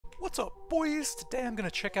What's up, boys? Today I'm going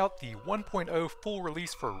to check out the 1.0 full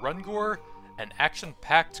release for RUNGORE, an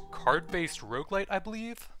action-packed card-based roguelite, I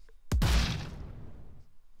believe.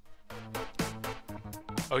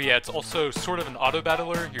 Oh yeah, it's also sort of an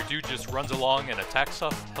auto-battler. Your dude just runs along and attacks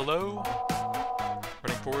stuff. Hello?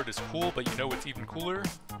 Running forward is cool, but you know what's even cooler?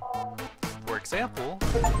 For example,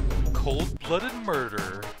 cold-blooded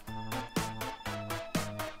murder.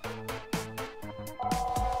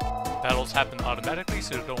 Battles happen automatically,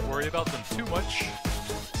 so don't worry about them too much.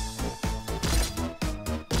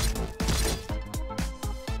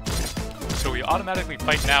 So we automatically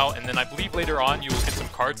fight now, and then I believe later on you will get some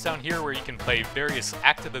cards down here where you can play various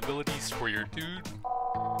active abilities for your dude.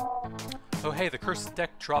 Oh hey, the cursed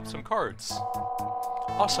deck dropped some cards.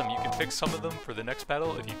 Awesome, you can pick some of them for the next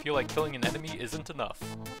battle if you feel like killing an enemy isn't enough.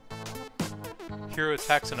 Hero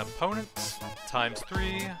attacks an opponent,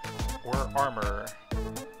 ×3, or armor.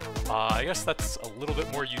 I guess that's a little bit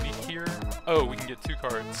more unique here. Oh, we can get 2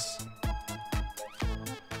 cards.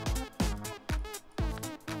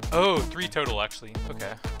 Oh, 3 total, actually.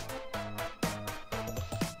 Okay.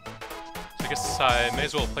 So I guess I may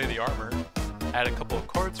as well play the armor. Add a couple of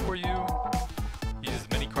cards for you. Use as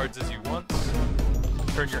many cards as you want.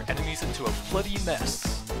 Turn your enemies into a bloody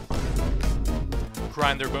mess.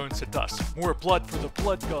 Grind their bones to dust. More blood for the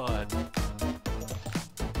blood god.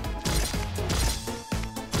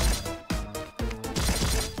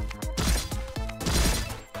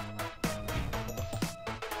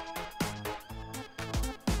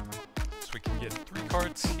 So we can get 3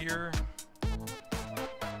 cards here.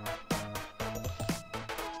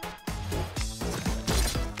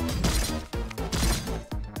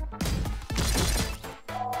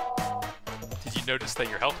 Notice that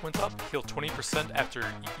your health went up, heal 20% after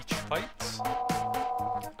each fight.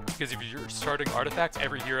 Because if you're starting artifacts,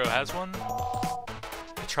 every hero has one.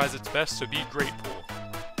 It tries its best, so be grateful.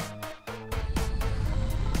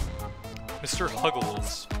 Mr.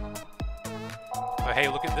 Huggles. Oh hey,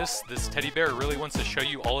 look at this. This teddy bear really wants to show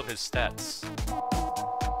you all of his stats.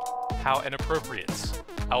 How inappropriate.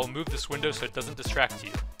 I will move this window so it doesn't distract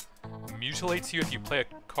you. Mutilates you if you play a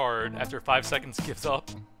card after 5 seconds gives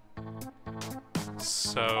up.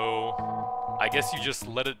 So, I guess you just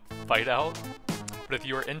let it fight out, but if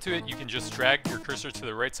you are into it, you can just drag your cursor to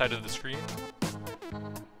the right side of the screen.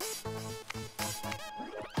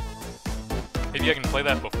 Maybe I can play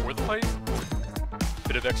that before the fight?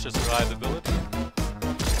 Bit of extra survivability.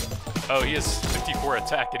 Oh, he has 54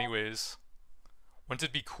 attack anyways. Wouldn't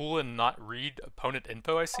it be cool and not read opponent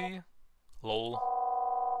info, I see? Lol.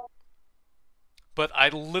 But I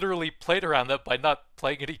literally played around that by not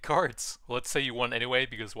playing any cards. Well, let's say you won anyway,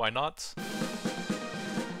 because why not?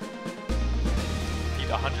 Beat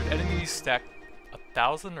 100 enemies, stack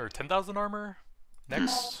 1,000 or 10,000 armor.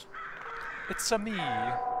 Next. It's a me.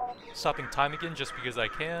 Stopping time again just because I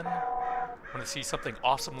can. Want to see something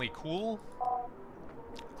awesomely cool?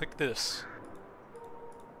 Click this.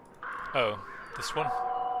 Oh, this one?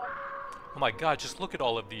 Oh my god, just look at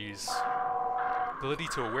all of these. Ability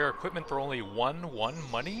to wear equipment for only 1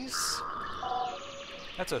 monies?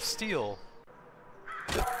 That's a steal.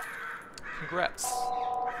 Congrats.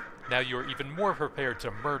 Now you're even more prepared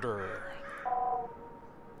to murder.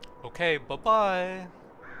 Okay, bye-bye.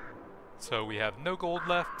 So we have no gold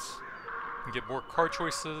left. We can get more card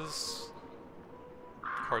choices.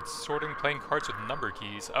 Card sorting, playing cards with number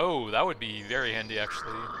keys. Oh, that would be very handy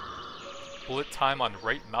actually. Bullet time on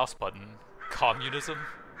right mouse button. Communism.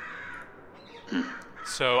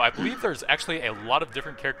 So I believe there's actually a lot of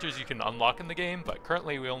different characters you can unlock in the game, but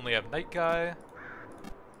currently we only have Night Guy.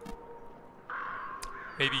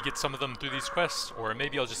 Maybe get some of them through these quests, or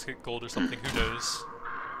maybe I'll just get gold or something, who knows.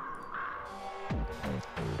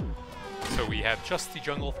 So we have just the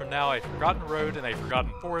jungle for now, a forgotten road and a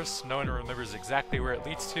forgotten forest. No one remembers exactly where it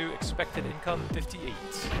leads to. Expected income 58.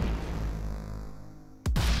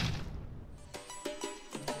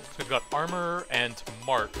 We've got armor and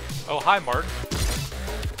Mark. Oh, hi Mark.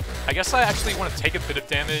 I guess I actually want to take a bit of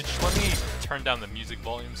damage. Let me turn down the music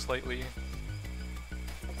volume slightly.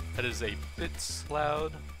 That is a bit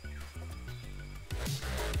loud.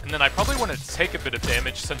 And then I probably want to take a bit of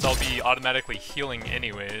damage since I'll be automatically healing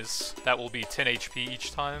anyways. That will be 10 HP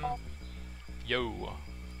each time. Yo.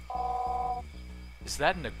 Is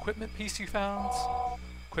that an equipment piece you found?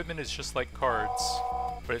 Equipment is just like cards,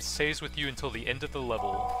 but it stays with you until the end of the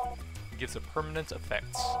level. It gives a permanent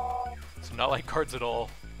effect. So not like cards at all.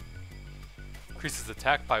 Increases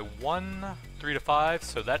attack by 1, 3 to 5,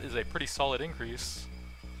 so that is a pretty solid increase.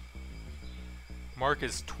 Mark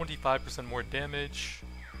is 25% more damage.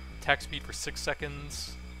 Attack speed for 6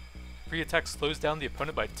 seconds. Free attack slows down the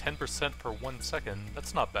opponent by 10% per 1 second.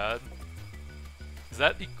 That's not bad. Is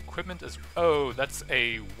that equipment as... Oh, that's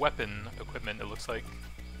a weapon equipment, it looks like.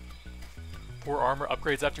 4 armor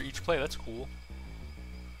upgrades after each play, that's cool.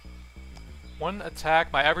 1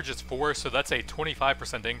 attack, my average is 4, so that's a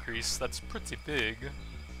 25% increase. That's pretty big.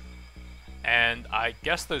 And I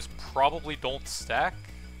guess those probably don't stack.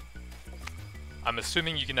 I'm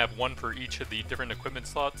assuming you can have 1 for each of the different equipment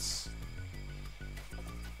slots.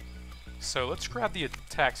 So let's grab the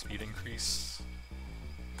attack speed increase.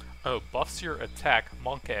 Oh, buffs your attack,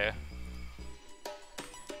 monkey.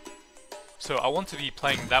 So I want to be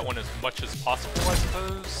playing that one as much as possible, I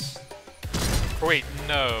suppose. Or wait,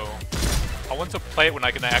 no. I want to play it when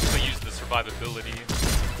I can actually use the survivability.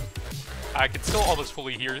 I can still almost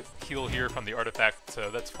fully heal here from the artifact,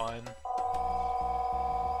 so that's fine.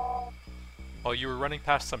 While you were running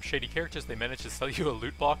past some shady characters, they managed to sell you a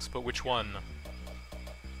loot box, but which one?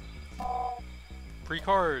 Free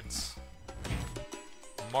cards!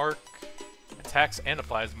 Mark. Attacks and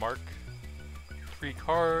applies mark. 3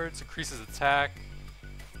 cards, increases attack.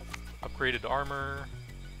 Upgraded armor.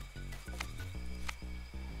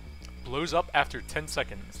 Blows up after 10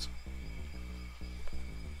 seconds.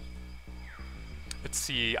 Let's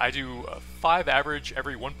see, I do 5 average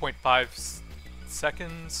every 1.5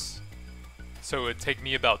 seconds. So it'd take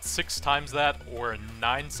me about 6 times that, or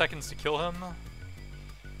 9 seconds to kill him.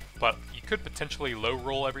 But you could potentially low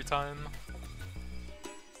roll every time.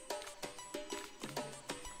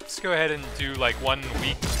 Let's go ahead and do like 1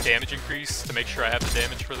 weak damage increase to make sure I have the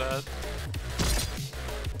damage for that.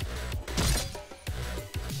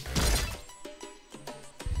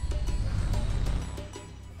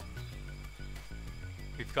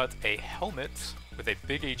 We've got a helmet with a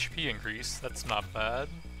big HP increase, that's not bad.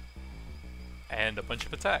 And a bunch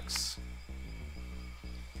of attacks.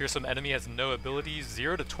 Here's some enemy has no abilities,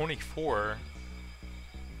 0 to 24.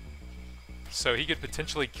 So he could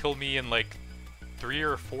potentially kill me in like 3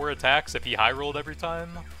 or 4 attacks if he high rolled every time.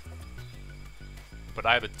 But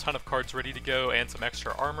I have a ton of cards ready to go and some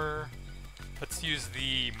extra armor. Let's use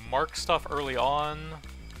the mark stuff early on.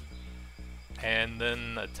 And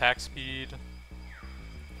then attack speed.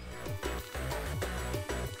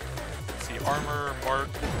 Let's see, armor, mark.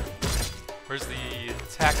 Where's the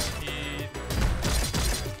attack speed?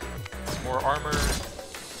 Some more armor.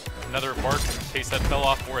 Another mark in case that fell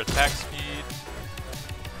off, more attack speed.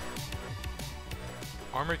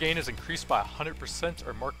 Armor gain is increased by 100%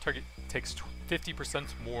 or mark target takes 50%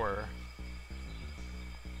 more.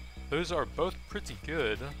 Those are both pretty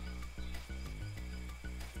good.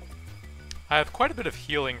 I have quite a bit of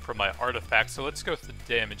healing from my artifact, so let's go with the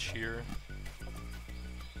damage here.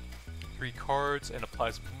 3 cards and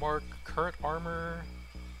applies mark. Current armor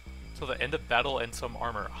till the end of battle and some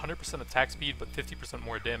armor. 100% attack speed but 50%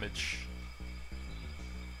 more damage.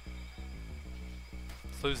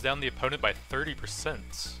 Slows down the opponent by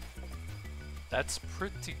 30%. That's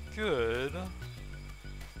pretty good.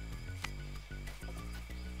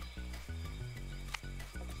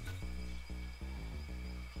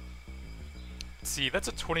 Let's see, that's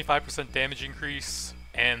a 25% damage increase,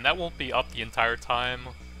 and that won't be up the entire time.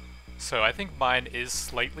 So I think mine is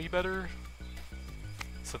slightly better.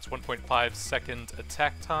 So it's 1.5 second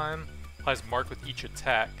attack time. Applies mark with each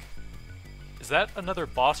attack. Is that another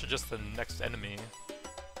boss or just the next enemy?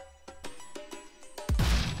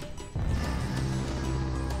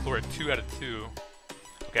 Floor 2 out of 2.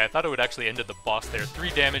 Okay, I thought it would actually end at the boss there. 3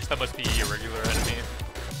 damage, that must be a regular enemy.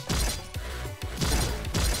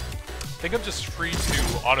 I think I'm just free to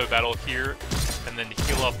auto battle here and then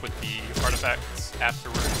heal up with the artifacts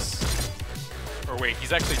afterwards. Or wait,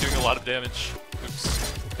 he's actually doing a lot of damage.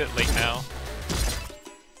 Oops, a bit late now.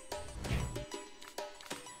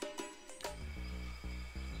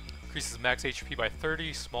 Increases max HP by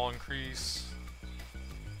 30, small increase.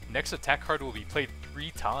 Next attack card will be played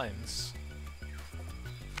 3 times.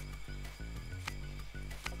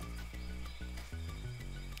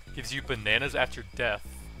 Gives you bananas after death.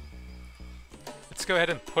 Let's go ahead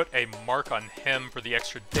and put a mark on him for the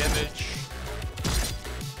extra damage.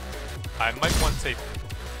 I might want to...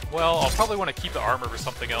 Well, I'll probably want to keep the armor for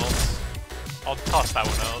something else. I'll toss that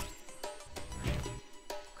one out.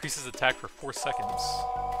 Increases attack for 4 seconds.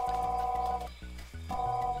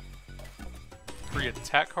 3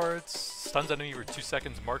 attack cards. Stuns enemy for 2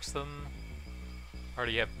 seconds, marks them.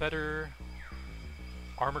 Already have better.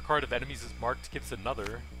 Armor card of enemies is marked, gives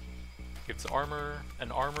another. Gives armor,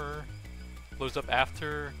 and armor. Blows up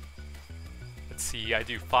after. Let's see, I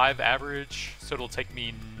do 5 average, so it'll take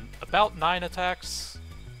me about 9 attacks,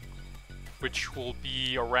 which will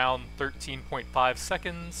be around 13.5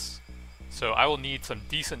 seconds. So I will need some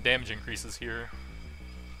decent damage increases here.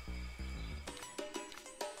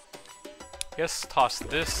 I guess toss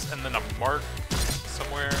this and then a mark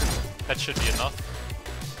somewhere. That should be enough.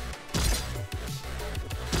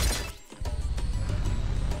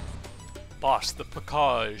 Boss, the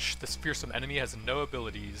Placage. This fearsome enemy has no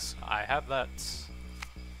abilities. I have that.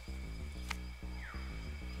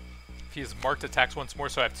 If he has marked attacks once more,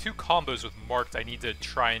 so I have 2 combos with marked I need to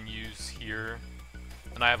try and use here.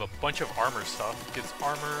 And I have a bunch of armor stuff. Gives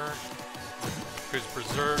armor. Here's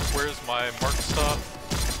Preserve. Where's my marked stuff?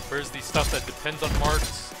 Where's the stuff that depends on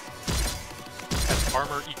marks? Has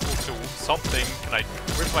armor equal to something? Can I...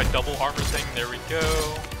 Where's my double armor thing? There we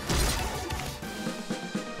go.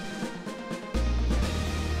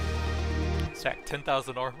 Stack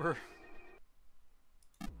 10,000 armor.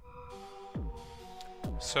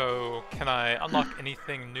 So, can I unlock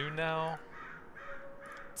anything new now?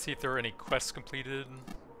 See if there are any quests completed.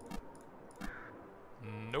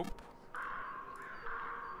 Nope.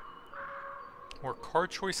 More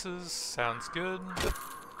card choices, sounds good.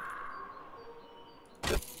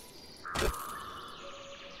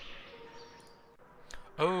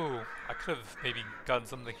 Oh, I could have maybe gotten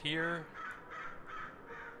something here.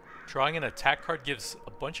 Drawing an attack card gives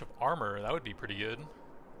a bunch of armor, that would be pretty good.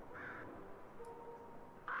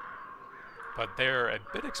 But they're a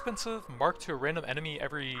bit expensive. Mark to a random enemy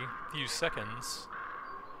every few seconds.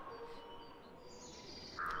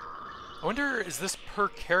 I wonder, is this per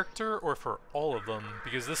character or for all of them?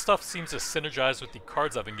 Because this stuff seems to synergize with the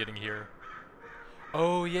cards I've been getting here.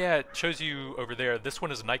 Oh yeah, it shows you over there. This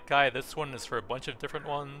one is Night Guy, this one is for a bunch of different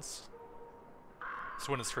ones. This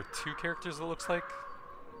one is for 2 characters, it looks like.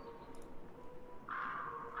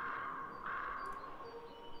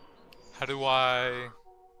 How do I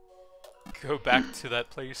go back to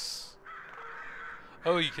that place?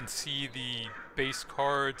 Oh, you can see the base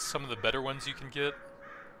cards, some of the better ones you can get.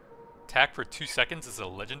 Attack for 2 seconds is a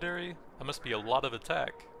legendary? That must be a lot of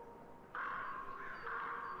attack.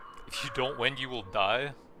 If you don't win, you will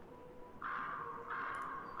die.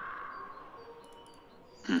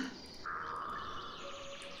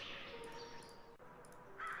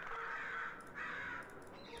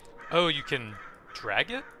 Oh, you can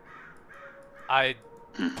drag it?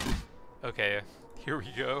 Okay, here we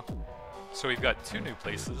go. So we've got 2 new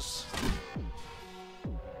places.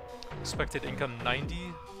 Expected income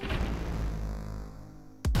 90.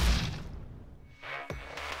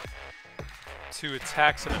 Two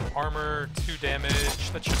attacks and an armor, 2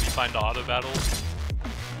 damage. That should be fine to auto battle.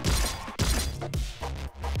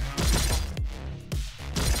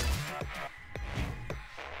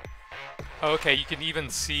 Okay, you can even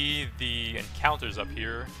see the encounters up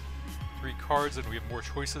here. 3 cards and we have more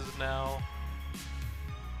choices now.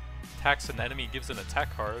 Attacks an enemy, gives an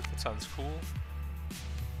attack card. That sounds cool.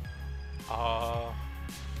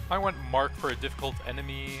 I want mark for a difficult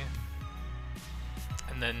enemy.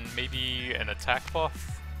 And then maybe an attack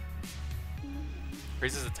buff.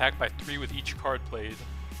 Raises attack by 3 with each card played.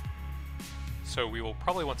 So we will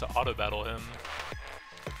probably want to auto battle him.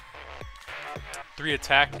 3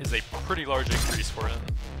 attack is a pretty large increase for him.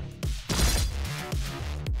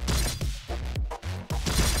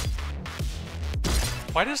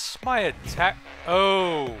 Why does my attack...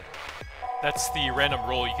 Oh! That's the random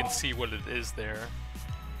roll, you can see what it is there.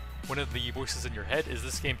 One of the voices in your head, is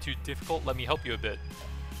this game too difficult? Let me help you a bit.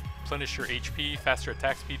 Replenish your HP, faster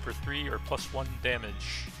attack speed for 3, or +1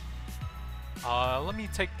 damage. Let me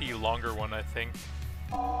take the longer one, I think.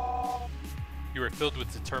 You are filled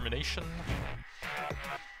with determination.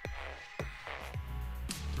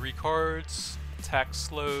 3 cards, attack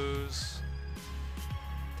slows.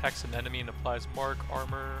 Attacks an enemy and applies mark,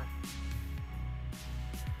 armor.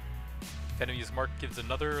 If enemy is marked, gives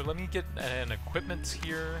another. Let me get an equipment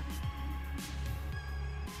here.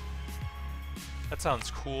 That sounds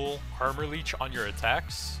cool. Armor leech on your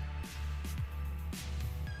attacks.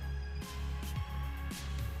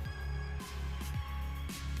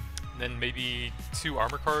 And then maybe 2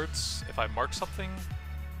 armor cards if I mark something.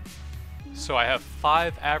 So I have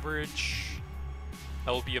 5 average.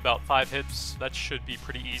 That will be about 5 hits. That should be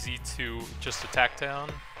pretty easy to just attack down.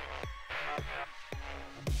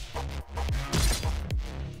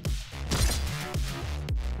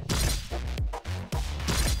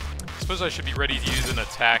 I suppose I should be ready to use an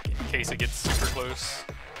attack in case it gets super close.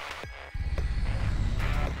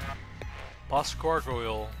 Boss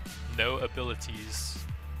Gargoyle, no abilities.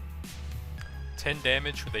 10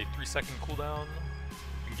 damage with a 3-second cooldown.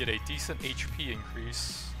 You can get a decent HP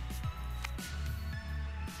increase.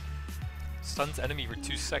 Stuns enemy for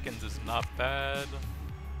 2 seconds is not bad.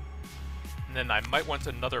 And then I might want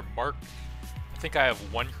another mark. I think I have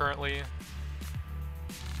 1 currently.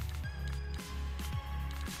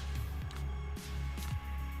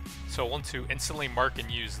 So I want to instantly mark and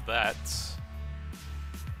use that.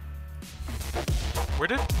 Where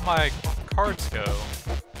did my cards go?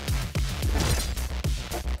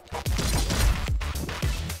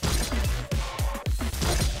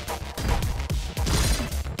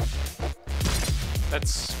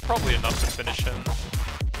 That's probably enough to finish him.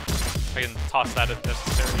 I can toss that if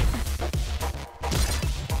necessary.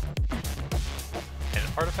 An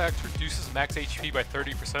artifact reduces max HP by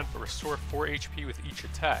 30% but restore 4 HP with each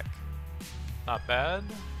attack. Not bad.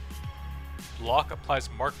 Block applies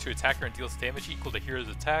mark to attacker and deals damage equal to hero's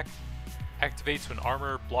attack. Activates when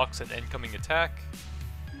armor blocks an incoming attack.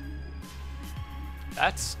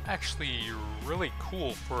 That's actually really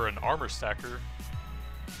cool for an armor stacker.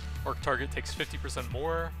 Mark target takes 50%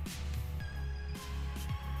 more.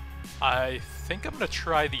 I think I'm gonna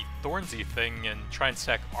try the Thornsy thing and try and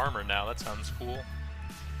stack armor now. That sounds cool.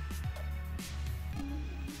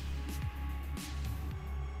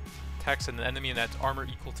 Attacks an enemy and adds armor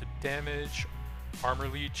equal to damage. Armor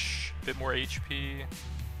leech, a bit more HP.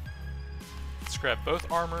 Let's grab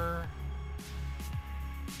both armor.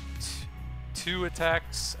 2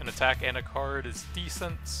 attacks, an attack and a card is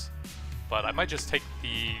decent, but I might just take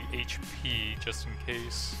the HP just in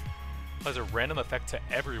case. Applies a random effect to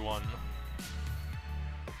everyone.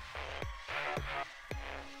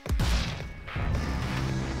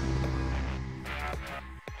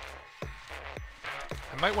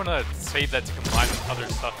 I might want to save that to combine with other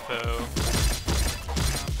stuff though.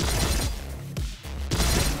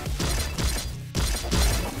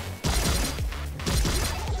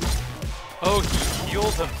 Oh, he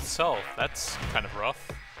healed himself. That's kind of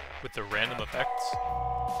rough with the random effects.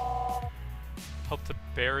 Help to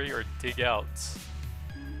bury or dig out.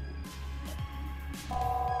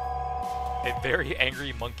 A very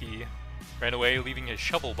angry monkey ran away, leaving his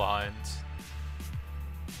shovel behind.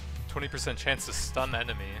 20% chance to stun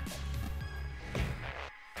enemy.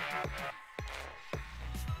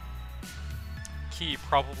 Key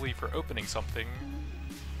probably for opening something.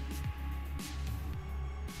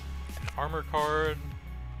 An armor card.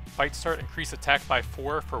 Fight start, increase attack by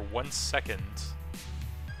 4 for 1 second.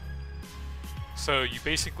 So you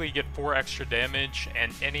basically get 4 extra damage,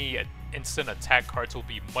 and any instant attack cards will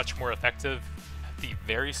be much more effective at the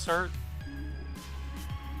very start.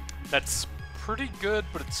 That's pretty good,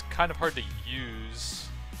 but it's kind of hard to use.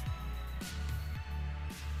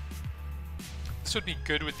 This would be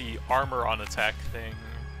good with the armor on attack thing.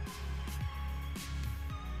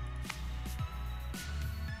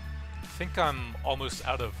 I think I'm almost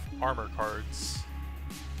out of armor cards.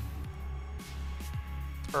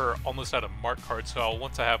 Or almost out of mark cards, so I'll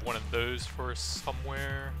want to have one of those for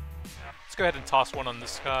somewhere. Let's go ahead and toss one on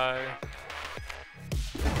this guy.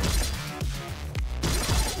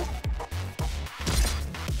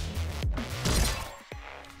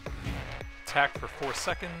 Attack for 4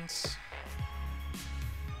 seconds.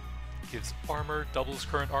 Gives armor, doubles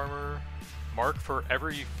current armor. Mark for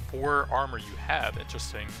every 4 armor you have.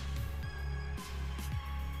 Interesting.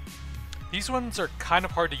 These ones are kind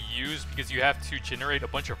of hard to use because you have to generate a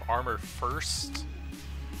bunch of armor first.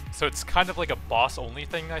 So it's kind of like a boss only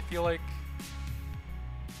thing, I feel like.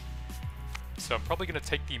 So I'm probably going to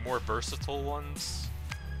take the more versatile ones.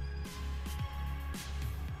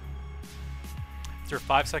 After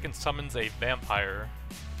 5 seconds summons a vampire.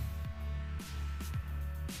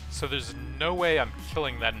 So there's no way I'm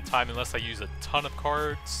killing that in time unless I use a ton of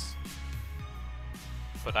cards.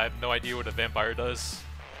 But I have no idea what a vampire does.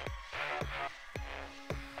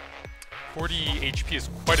 40 HP is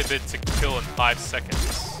quite a bit to kill in 5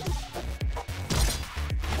 seconds.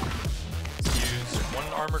 Let's use 1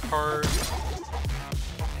 armor card.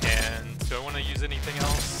 And do I want to use anything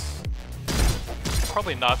else?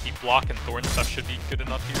 Probably not. The block and thorn stuff should be good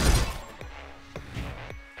enough here.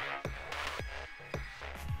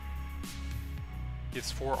 Gives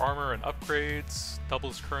 4 armor and upgrades.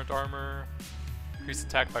 Doubles current armor. Increase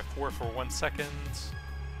attack by 4 for 1 second.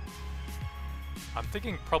 I'm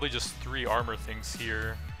thinking probably just 3 armor things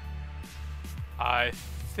here. I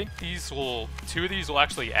think these will... 2 of these will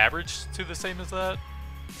actually average to the same as that,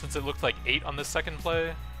 since it looked like 8 on the second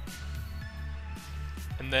play.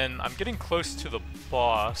 And then I'm getting close to the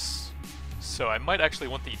boss, so I might actually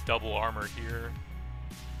want the double armor here.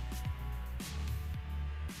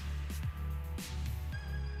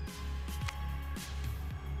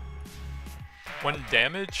 One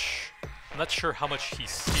damage? I'm not sure how much he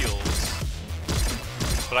steals,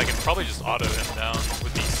 but I can probably just auto him down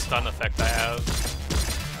with the stun effect I have.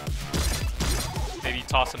 Maybe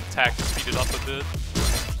toss an attack to speed it up a bit.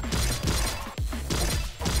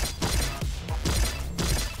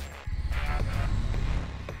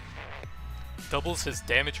 doubles his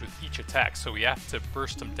damage with each attack, so we have to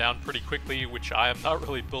burst him down pretty quickly, which I am not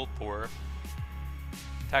really built for.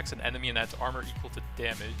 Attacks an enemy and adds armor equal to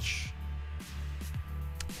damage.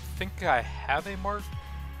 I think I have a mark.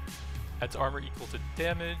 Adds armor equal to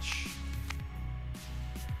damage.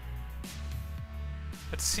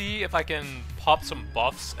 Let's see if I can pop some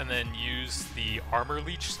buffs and then use the armor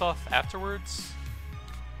leech stuff afterwards.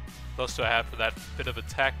 What else do I have for that bit of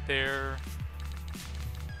attack there?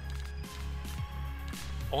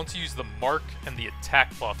 I want to use the mark and the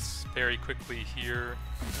attack buffs very quickly here.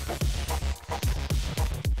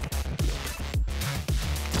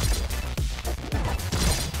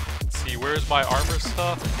 Let's see, where's my armor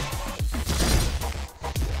stuff?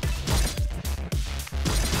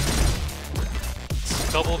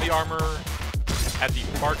 Let's double the armor, add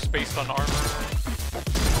the marks based on armor.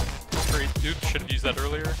 Great, oops, should have used that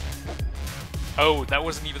earlier. Oh, that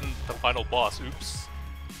wasn't even the final boss, oops.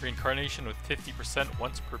 Reincarnation with 50%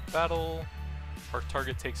 once per battle. Our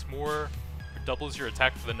target takes more, or doubles your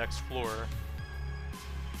attack for the next floor.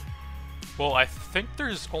 Well, I think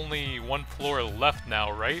there's only one floor left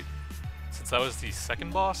now, right? Since that was the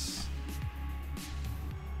second boss.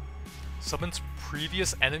 Summons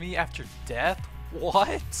previous enemy after death?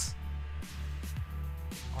 What?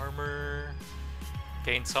 Armor.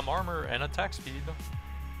 Gain some armor and attack speed.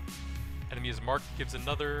 Enemy is marked, gives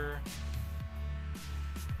another.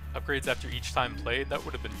 Upgrades after each time played. That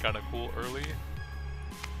would have been kind of cool early.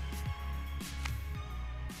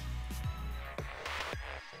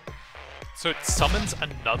 So it summons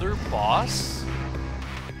another boss?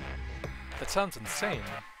 That sounds insane.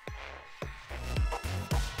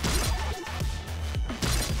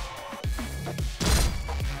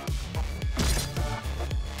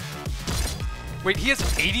 Wait, he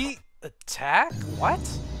has 80 attack? What?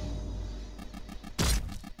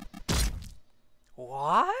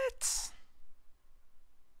 What?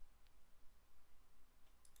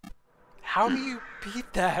 How do you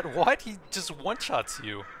beat that? What? He just one-shots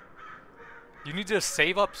you. You need to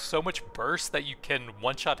save up so much burst that you can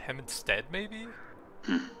one-shot him instead, maybe?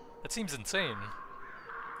 That seems insane.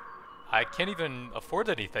 I can't even afford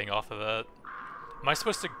anything off of that. Am I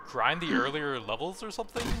supposed to grind the earlier levels or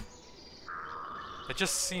something? It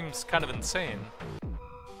just seems kind of insane.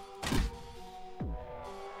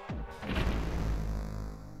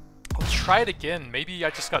 I'll try it again. Maybe I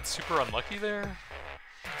just got super unlucky there?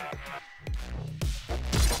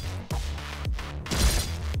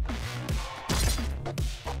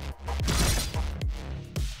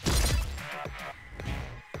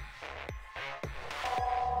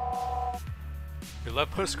 Your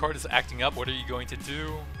left post card is acting up. What are you going to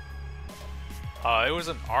do? It was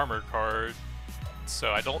an armor card,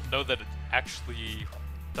 so I don't know that it actually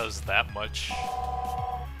does that much.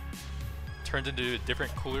 Turns into a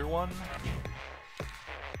different cooler one.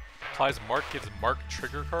 Applies mark, gives mark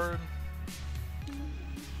trigger card.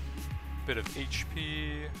 Bit of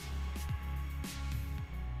HP.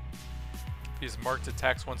 He's marked,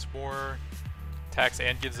 attacks once more. Attacks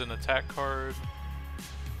and gives an attack card.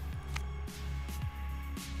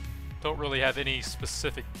 Don't really have any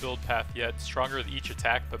specific build path yet. Stronger with each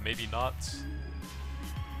attack, but maybe not.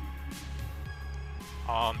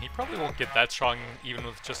 He probably won't get that strong even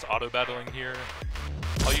with just auto-battling here.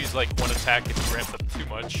 I'll use like one attack if he ramps up too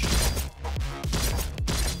much.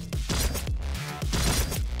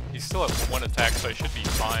 He's still at one attack, so I should be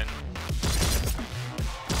fine.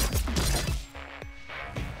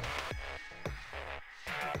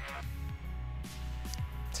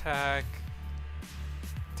 Attack.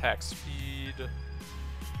 Attack speed.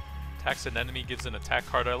 Attacks an enemy, gives an attack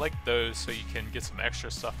card. I like those so you can get some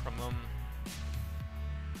extra stuff from them.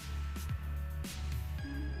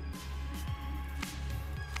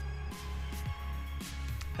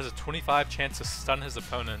 Has a 25 chance to stun his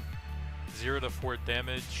opponent. 0 to 4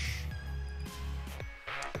 damage.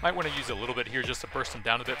 Might want to use a little bit here just to burst him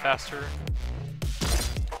down a bit faster.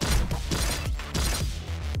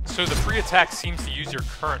 So the free attack seems to use your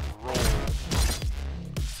current roll.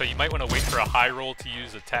 So you might want to wait for a high roll to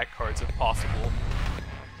use attack cards if possible.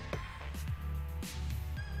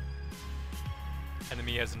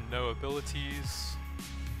 Enemy has no abilities.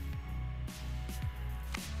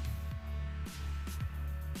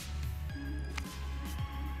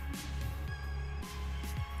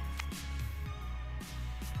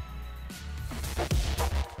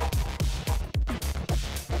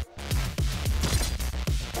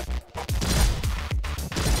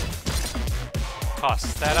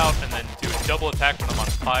 Toss that out and then do a double attack when I'm on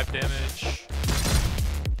 5 damage.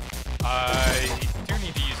 I do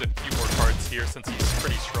need to use a few more cards here since he's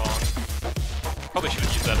pretty strong. Probably should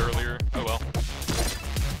have used that earlier. Oh well.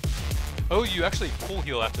 Oh, you actually full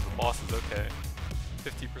heal after the bosses, okay.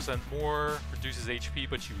 50% more, reduces HP,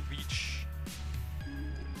 but you leech.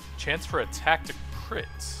 Chance for attack to crit.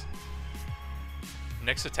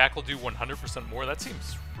 Next attack will do 100% more, that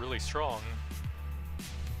seems really strong.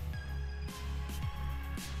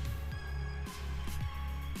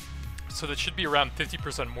 So that should be around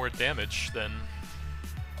 50% more damage then.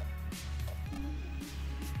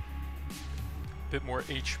 Bit more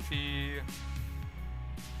HP.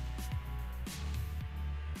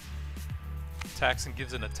 Attacks and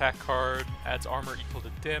gives an attack card, adds armor equal to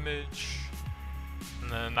damage.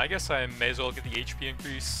 And then I guess I may as well get the HP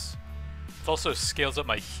increase. It also scales up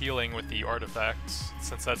my healing with the artifacts,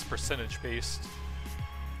 since that's percentage based.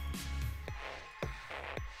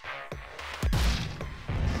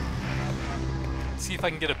 See if I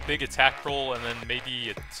can get a big attack roll and then maybe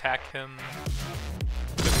attack him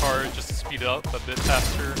with the card just to speed it up a bit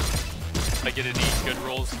faster. If I get any good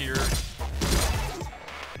rolls here.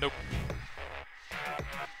 Nope.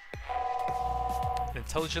 An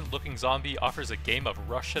intelligent-looking zombie offers a game of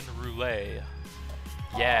Russian roulette.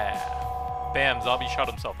 Yeah. Bam, zombie shot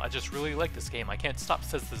himself. I just really like this game. I can't stop,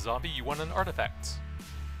 says the zombie. You won an artifact.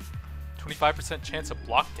 25% chance of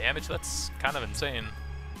block damage? That's kind of insane.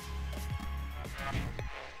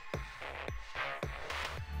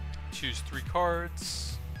 Choose 3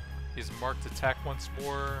 cards. He's marked attack once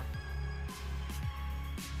more.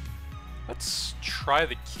 Let's try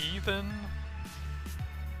the key then.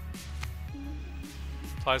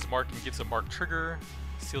 Applies a mark and gives a mark trigger.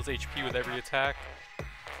 Steals HP with every attack.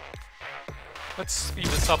 Let's speed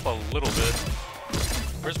this up a little bit.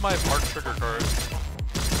 Where's my mark trigger card?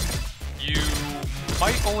 You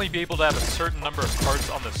might only be able to have a certain number of cards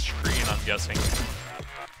on the screen, I'm guessing.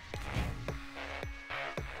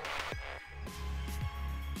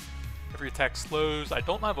 Every attack slows. I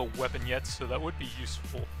don't have a weapon yet, so that would be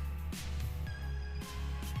useful.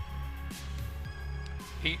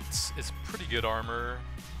 8 is pretty good armor.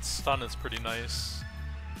 Stun is pretty nice.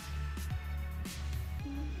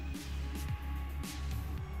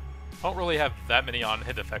 I don't really have that many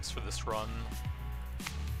on-hit effects for this run.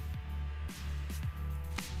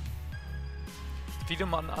 Defeat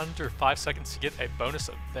him on under 5 seconds to get a bonus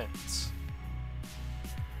event.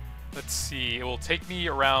 Let's see, it will take me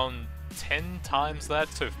around 10 times that,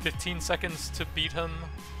 so 15 seconds to beat him.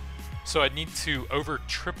 So I'd need to over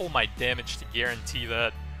triple my damage to guarantee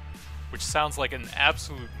that, which sounds like an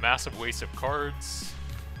absolute massive waste of cards.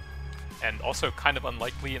 And also kind of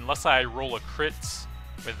unlikely unless I roll a crit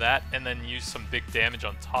with that and then use some big damage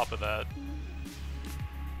on top of that.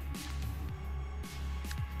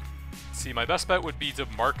 See, my best bet would be to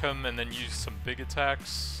mark him and then use some big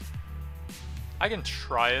attacks. I can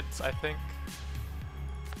try it, I think.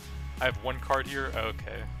 I have 1 card here,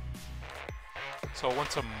 okay. So I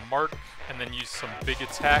want to mark and then use some big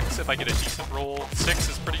attacks if I get a decent roll. 6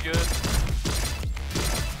 is pretty good.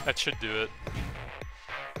 That should do it.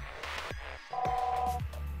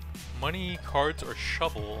 Money, cards, or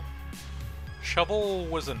shovel? Shovel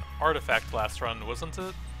was an artifact last run, wasn't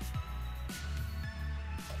it?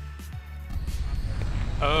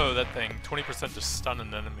 Oh, that thing. 20% to stun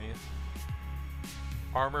an enemy.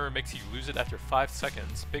 Armor makes you lose it after 5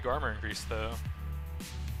 seconds. Big armor increase, though.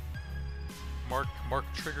 Mark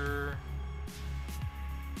trigger.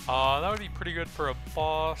 That would be pretty good for a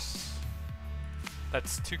boss.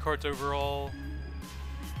 That's 2 cards overall.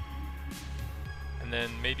 And then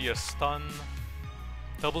maybe a stun.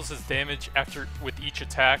 Doubles his damage with each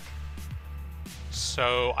attack.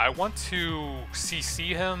 So I want to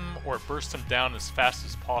CC him or burst him down as fast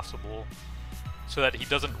as possible so that he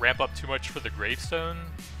doesn't ramp up too much for the gravestone.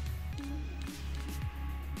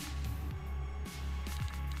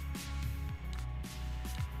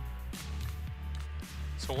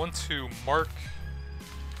 So I want to mark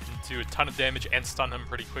and do a ton of damage and stun him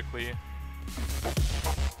pretty quickly.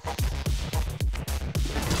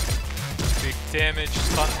 Big damage,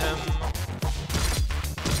 stun him.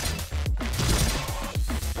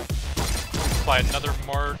 Apply another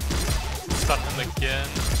mark, stun him again.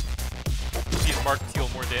 These marks deal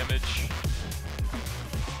more damage.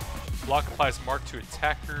 Block applies mark to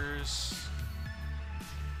attackers.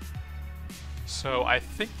 So I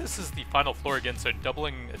think this is the final floor again, so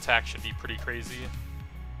doubling attack should be pretty crazy.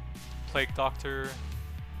 Plague Doctor.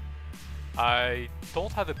 I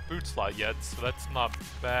don't have a boot slot yet, so that's not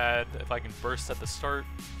bad if I can burst at the start.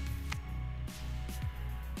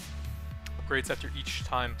 Upgrades after each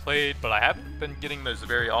time played, but I haven't been getting those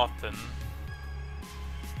very often.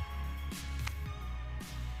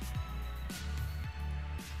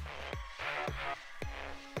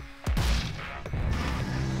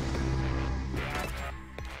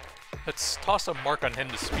 Let's toss a mark on him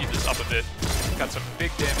to speed this up a bit. Got some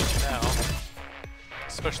big damage now,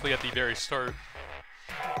 especially at the very start.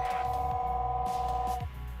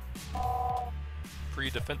 Free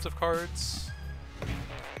defensive cards.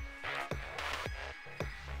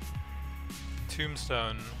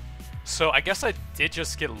 Tombstone. So I guess I did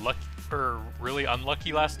just get lucky, or really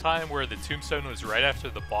unlucky last time, where the tombstone was right after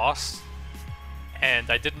the boss, and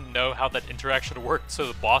I didn't know how that interaction worked, so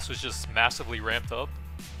the boss was just massively ramped up.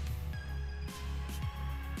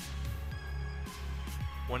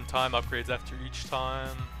 One time upgrades after each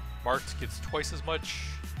time. Marked gives twice as much.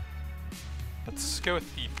 Let's go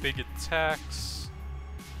with the big attacks.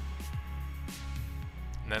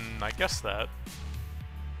 And then I guess that.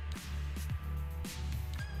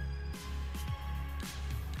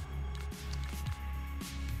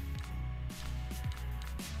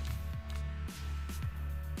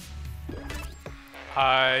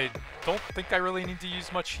 I don't think I really need to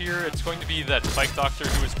use much here. It's going to be that Bike Doctor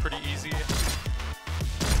who is pretty easy.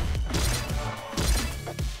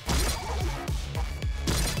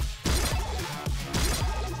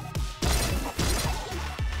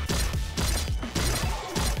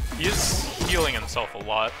 He is healing himself a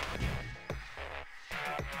lot.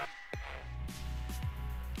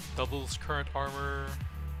 Doubles current armor.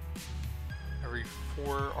 Every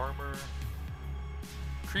 4 armor.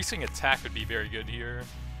 Increasing attack would be very good here.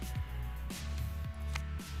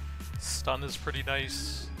 Stun is pretty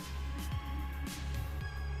nice.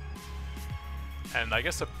 And I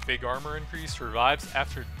guess a big armor increase. Revives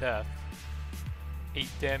after death. 8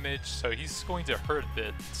 damage, so he's going to hurt a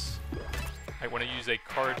bit. I want to use a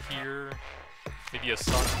card here. Maybe a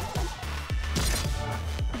stun.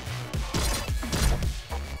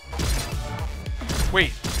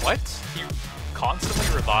 Wait, what? He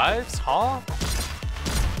constantly revives? Huh?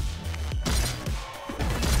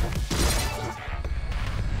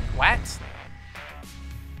 What?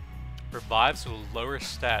 Revives with lower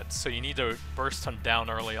stats, so you need to burst him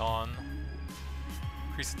down early on.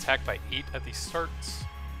 Increase attack by 8 at the start.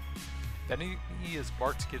 Then he is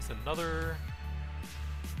marked, gives another.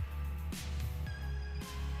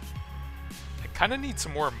 I kind of need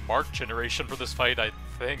some more mark generation for this fight, I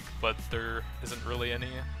think, but there isn't really any.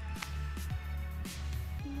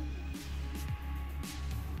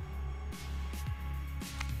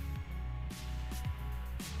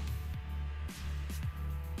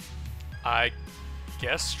 I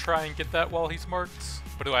guess try and get that while he's marked.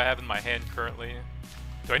 What do I have in my hand currently?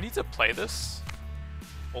 Do I need to play this?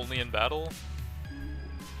 Only in battle?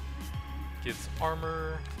 Gives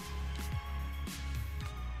armor.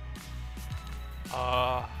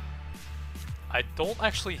 I don't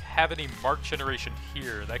actually have any mark generation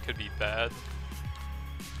here. That could be bad.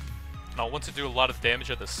 And I'll want to do a lot of damage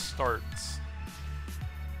at the start.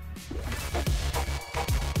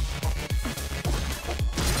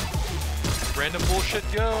 Random bullshit,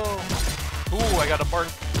 go! Ooh, I got a mark.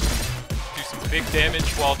 Do some big damage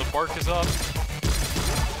while the bark is up.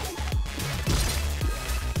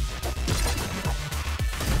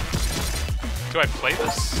 Do I play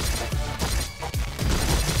this?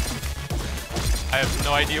 I have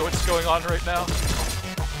no idea what's going on right now.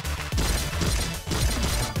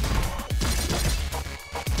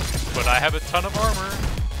 But I have a ton of armor.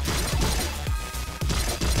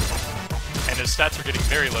 And his stats are getting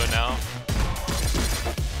very low now.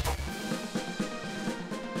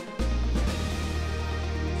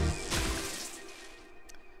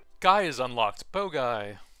 Guy is unlocked. Bow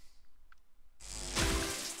guy.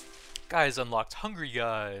 Guy is unlocked. Hungry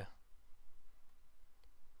guy.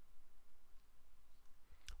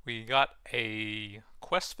 We got a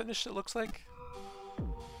quest finished, it looks like.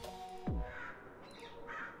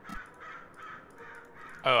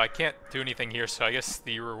 Oh, I can't do anything here, so I guess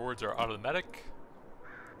the rewards are automatic.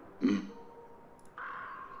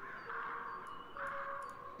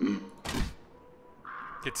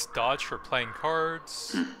 Gets dodge for playing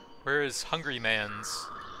cards. Where is Hungry Man's?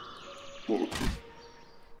 The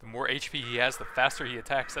more HP he has, the faster he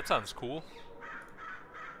attacks. That sounds cool.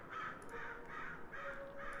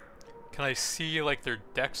 Can I see like their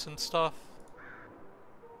decks and stuff?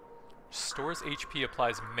 Stores HP,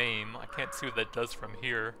 applies maim. I can't see what that does from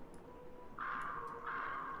here.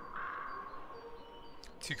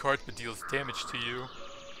 2 cards but deals damage to you.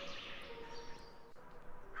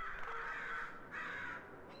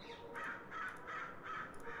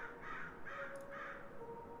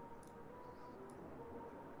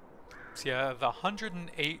 So yeah, the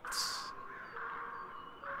 108.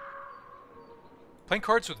 Playing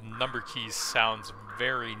cards with number keys sounds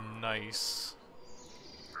very nice.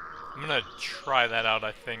 I'm gonna try that out,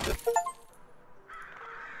 I think.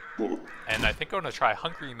 And I think I'm gonna try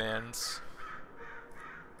Hungry Man's.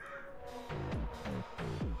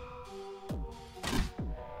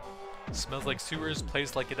 Smells like sewers,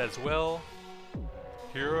 plays like it as well.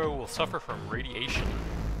 Hero will suffer from radiation.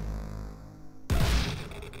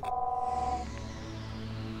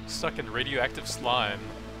 Stuck in radioactive slime.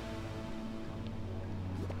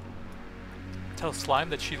 Tell Slime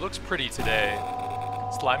that she looks pretty today.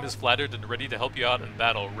 Slime is flattered and ready to help you out in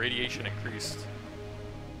battle. Radiation increased.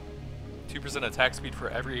 2% attack speed for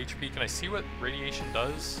every HP. Can I see what radiation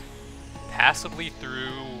does? Passively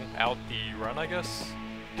throughout the run, I guess?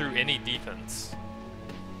 Through any defense.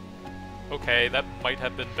 Okay, that might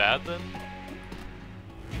have been bad then.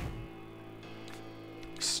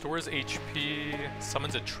 Restores HP,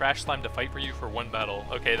 summons a trash slime to fight for you for 1 battle.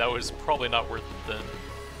 Okay, that was probably not worth it then.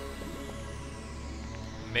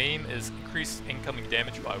 Maim is increased incoming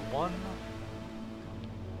damage by 1.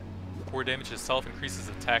 4 damage itself increases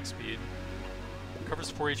attack speed. Covers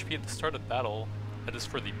 4 HP at the start of battle. That is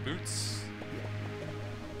for the boots.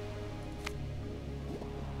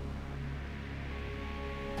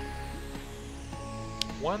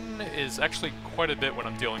 One is actually quite a bit when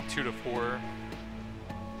I'm dealing 2 to 4.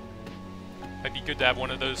 Might be good to have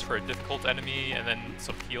one of those for a difficult enemy and then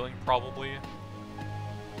some healing probably.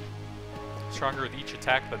 Stronger with each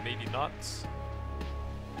attack, but maybe not.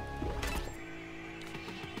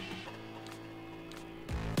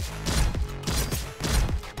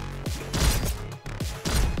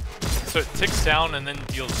 So it ticks down and then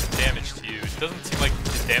deals damage to you. It doesn't seem like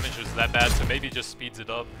the damage was that bad, so maybe it just speeds it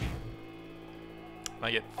up.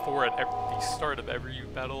 I get 4 at the start of every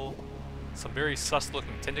battle. Some very sus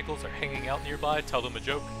looking tentacles are hanging out nearby. Tell them a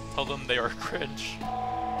joke. Tell them they are cringe.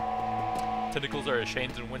 Tentacles are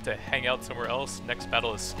ashamed and went to hang out somewhere else. Next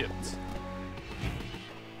battle is skipped.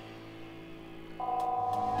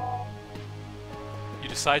 You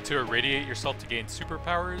decide to irradiate yourself to gain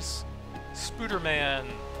superpowers. Spooderman,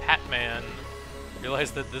 Patman,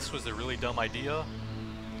 realize that this was a really dumb idea.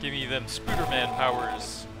 Give me them Spooderman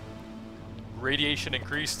powers. Radiation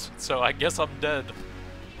increased, so I guess I'm dead.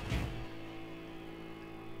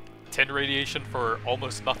 10 radiation for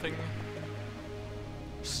almost nothing.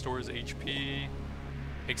 Restores HP.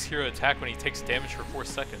 Makes hero attack when he takes damage for 4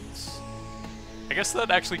 seconds. I guess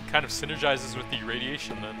that actually kind of synergizes with the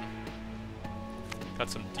radiation then. Got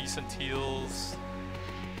some decent heals.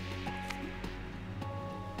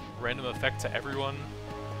 Random effect to everyone.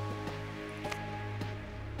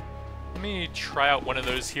 Let me try out one of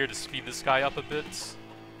those here to speed this guy up a bit.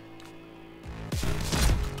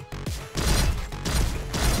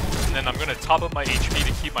 And then I'm going to top up my HP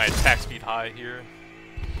to keep my attack speed high here.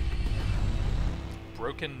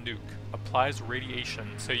 Broken Nuke. Applies radiation,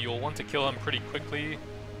 so you'll want to kill him pretty quickly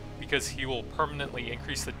because he will permanently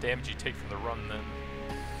increase the damage you take from the run then.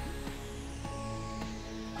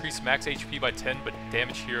 Increase max HP by 10, but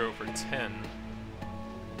damage hero for 10.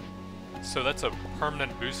 So that's a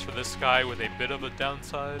permanent boost for this guy with a bit of a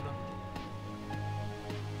downside.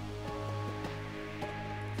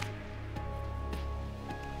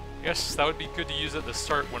 I guess that would be good to use at the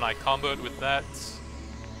start when I combo it with that.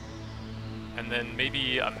 And then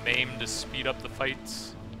maybe a Maim to speed up the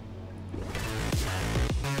fights.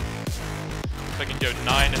 So I can go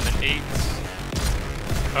 9 and then 8.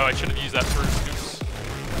 Oh, I should have used that first. Oops.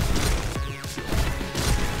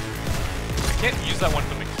 I can't use that one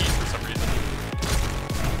from the keys for some reason.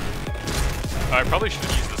 Oh, I probably should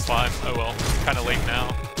have used the slime. Oh well, it's kind of late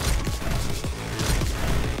now.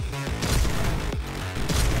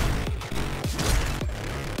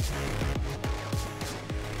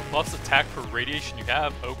 Plus attack for radiation you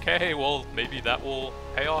have. Okay, well maybe that will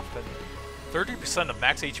pay off then. 30% of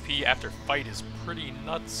max HP after fight is pretty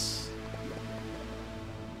nuts.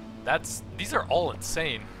 These are all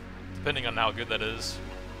insane, depending on how good that is.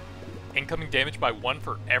 Incoming damage by 1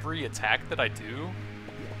 for every attack that I do.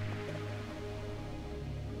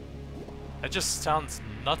 That just sounds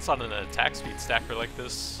nuts on an attack speed stacker like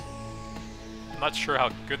this. I'm not sure how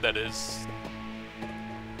good that is.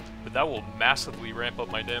 But that will massively ramp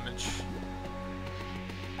up my damage.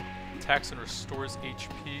 Attacks and restores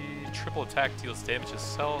HP. Triple attack deals damage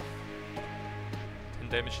itself. 10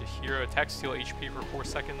 damage to hero. Attacks deal HP for 4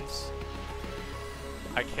 seconds.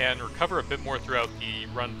 I can recover a bit more throughout the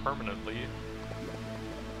run permanently.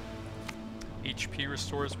 HP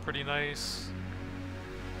restores pretty nice.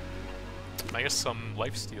 I guess some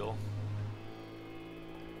lifesteal.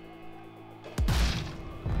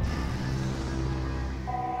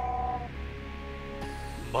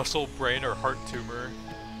 Muscle, brain, or heart tumor.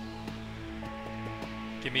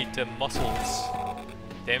 Give me them muscles.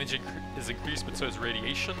 Damage is increased, but so is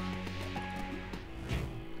radiation.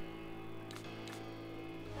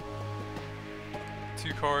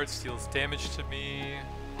 cards, deals damage to me.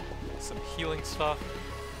 Some healing stuff.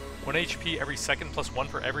 1 HP every second plus 1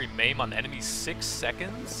 for every maim on enemies 6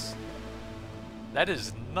 seconds? That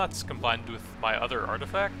is nuts combined with my other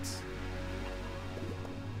artifacts.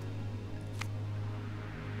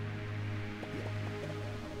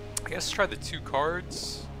 I guess try the 2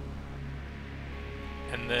 cards.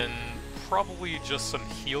 And then probably just some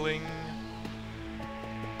healing.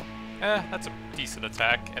 That's a decent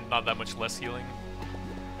attack and not that much less healing.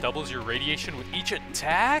 Doubles your radiation with each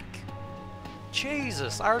attack?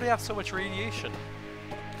 Jesus, I already have so much radiation.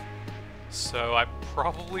 So I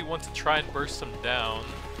probably want to try and burst them down.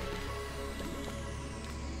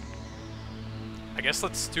 I guess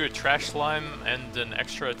let's do a trash slime and an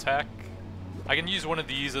extra attack. I can use one of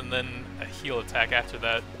these and then a heal attack after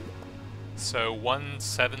that. So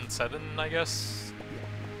 177, I guess.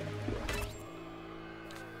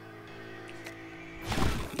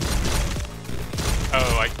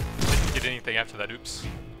 Oh, I didn't get anything after that, oops.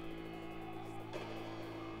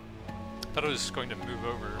 Thought I was going to move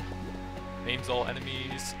over. Maims all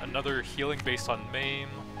enemies, another healing based on maim.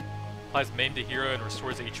 Applies maim to hero and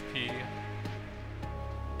restores HP.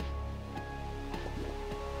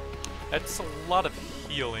 That's a lot of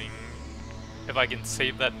healing. If I can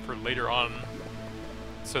save that for later on,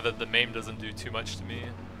 so that the maim doesn't do too much to me.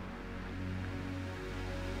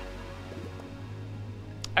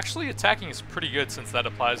 Actually, attacking is pretty good since that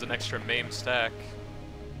applies an extra maim stack.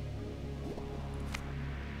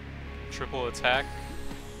 Triple attack.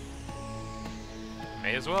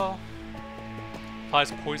 May as well.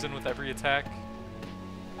 Applies poison with every attack.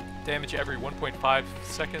 Damage every 1.5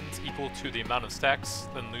 seconds equal to the amount of stacks,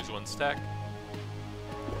 then lose 1 stack.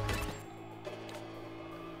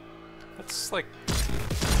 Let's like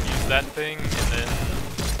use that thing and then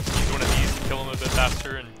use one of these to kill him a bit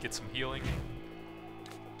faster and get some healing.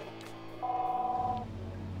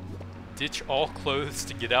 Ditch all clothes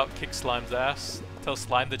to get out, kick Slime's ass. Tell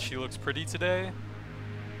Slime that she looks pretty today.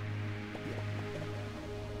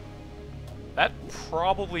 That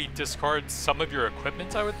probably discards some of your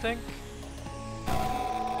equipment, I would think.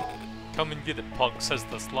 Come and get it, punk, says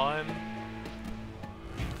the Slime.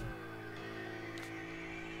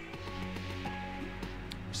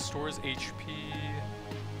 Restores HP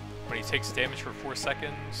when he takes damage for 4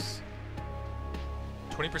 seconds.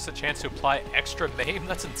 20% chance to apply extra maim?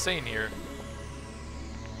 That's insane here.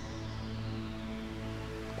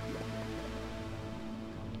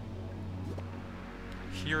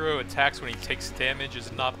 Hero attacks when he takes damage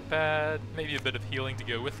is not bad. Maybe a bit of healing to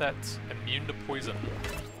go with that. Immune to poison.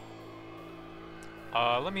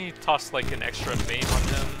 Let me toss like an extra maim on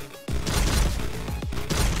him.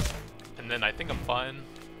 And then I think I'm fine.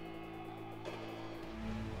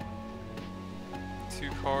 2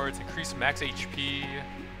 cards, increase max HP.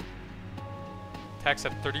 Attacks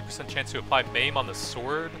have 30% chance to apply maim on the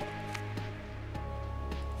sword.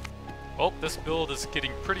 Well, this build is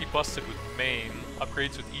getting pretty busted with maim.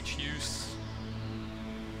 Upgrades with each use.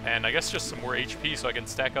 And I guess just some more HP so I can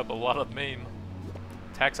stack up a lot of maim.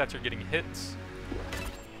 Attacks after getting hit.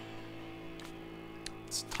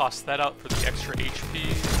 Let's toss that out for the extra HP.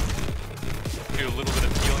 Do a little bit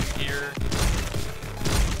of healing here.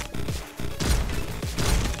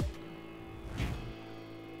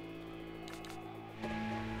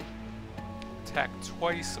 Attack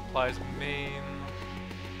twice, applies maim.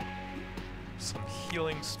 Some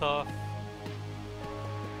healing stuff.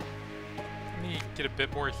 Let me get a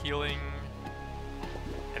bit more healing.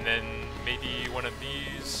 And then maybe one of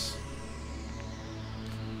these.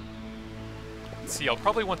 Let's see, I'll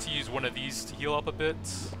probably want to use one of these to heal up a bit.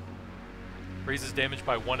 Raises damage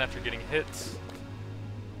by 1 after getting hit.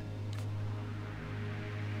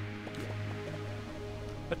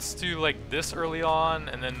 Let's do like this early on,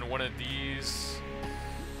 and then one of these.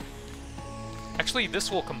 Actually, this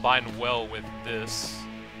will combine well with this.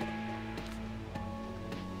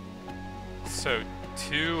 So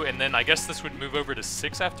 2, and then I guess this would move over to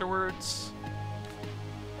 6 afterwards.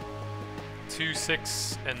 2,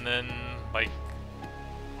 6, and then like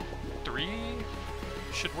 3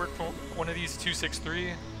 should work for one of these. 2, 6,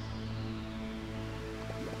 3.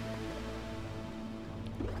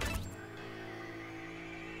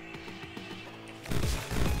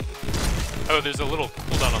 Oh, there's a little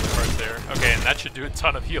cooldown on the card there. Okay, and that should do a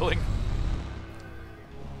ton of healing.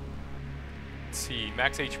 Let's see,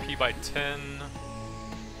 max HP by 10.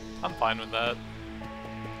 I'm fine with that.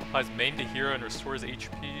 Applies main to hero and restores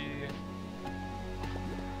HP.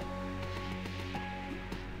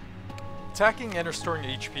 Attacking and restoring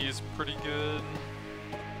HP is pretty good.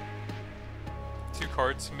 2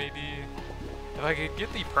 cards maybe. If I could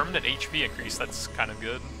get the permanent HP increase, that's kind of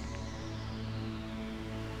good.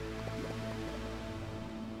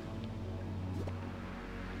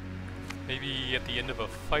 Maybe at the end of a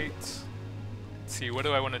fight. Let's see, what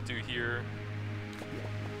do I want to do here?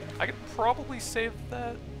 I could probably save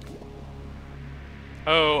that.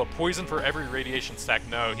 Oh, a poison for every radiation stack.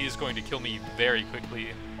 No, he's going to kill me very quickly.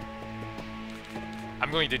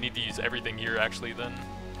 I'm going to need to use everything here, actually, then.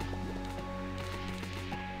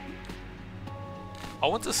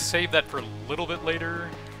 I'll want to save that for a little bit later.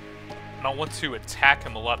 And I'll want to attack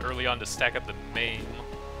him a lot early on to stack up the main.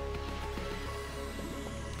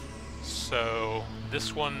 So,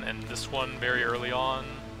 this one and this one very early on.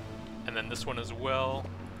 And then this one as well.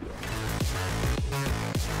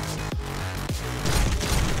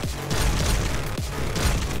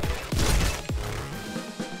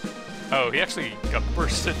 Oh, he actually got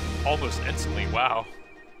bursted almost instantly, wow.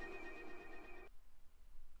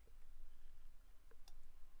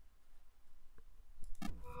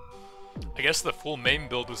 I guess the full main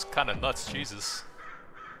build was kinda nuts, Jesus.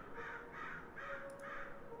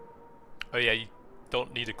 Oh yeah, you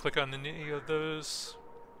don't need to click on any of those.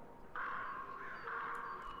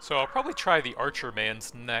 So I'll probably try the Archer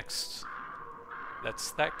Man's next.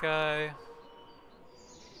 That's that guy.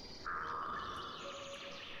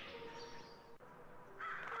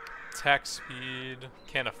 Attack speed,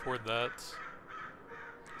 can't afford that.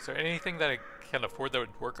 Is there anything that I can afford that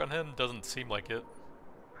would work on him? Doesn't seem like it.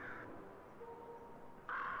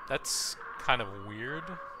 That's kind of weird.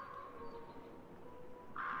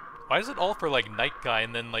 Why is it all for like Night Guy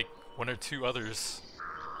and then like one or two others?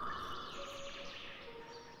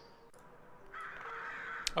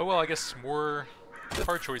 Oh well, I guess more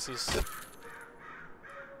card choices.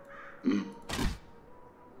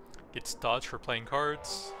 Gets dodge for playing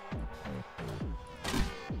cards.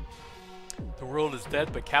 The world is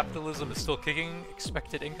dead, but capitalism is still kicking.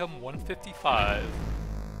 Expected income 155.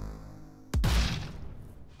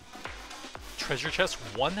 Treasure chest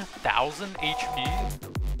 1000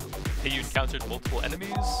 HP. Hey, you encountered multiple enemies.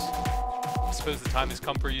 I suppose the time has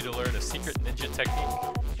come for you to learn a secret ninja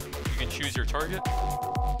technique. You can choose your target.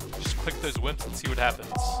 Just click those wimps and see what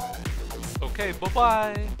happens. Okay,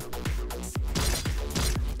 bye-bye!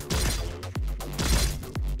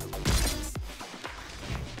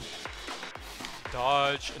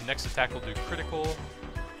 Dodge, and next attack will do critical.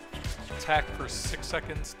 Attack for 6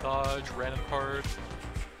 seconds, dodge, random card.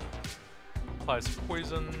 Applies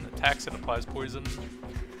poison, attacks and applies poison.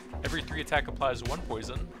 Every 3 attack applies 1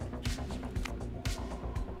 poison.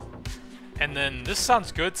 And then this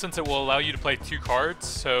sounds good since it will allow you to play 2 cards,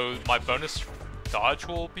 so my bonus dodge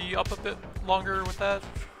will be up a bit longer with that.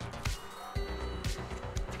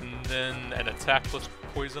 And then an attack plus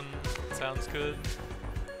poison sounds good.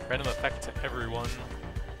 Random effect to everyone.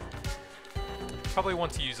 Probably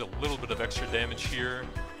want to use a little bit of extra damage here.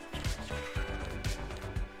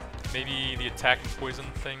 Maybe the attack and poison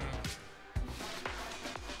thing.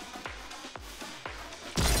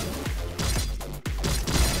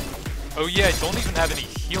 Oh yeah, I don't even have any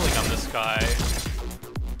healing on this guy.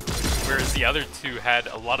 Whereas the other 2 had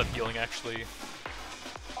a lot of healing actually.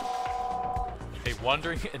 A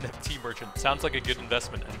wandering NFT merchant. Sounds like a good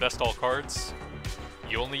investment. Invest all cards.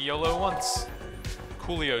 You only YOLO once.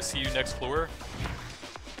 Coolio, see you next floor.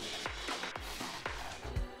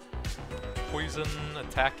 Poison,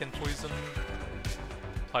 attack and poison.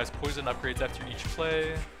 Applies poison, upgrades after each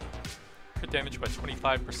play. Crit damage by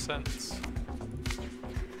 25%.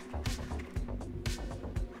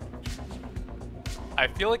 I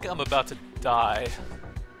feel like I'm about to die.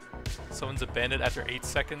 Someone's abandoned after 8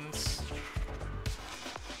 seconds.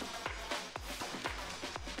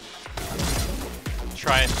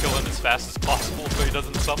 Try and kill him as fast as possible so he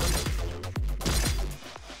doesn't summon.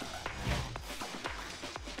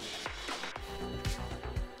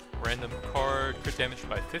 Random card, crit damage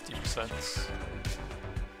by 50%.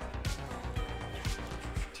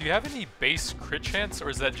 Do you have any base crit chance, or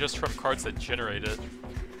is that just from cards that generate it?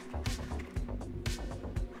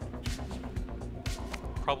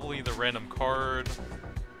 Probably the random card.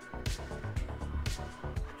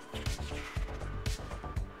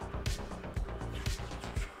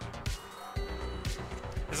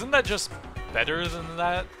 Isn't that just better than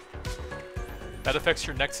that? That affects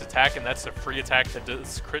your next attack, and that's a free attack that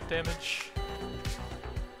does crit damage.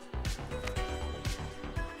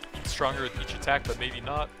 Stronger with each attack, but maybe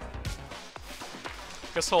not.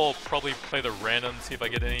 Guess I'll probably play the random, see if I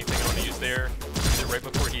get anything I want to use there. Use it right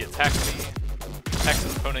before he attacks me. Attacks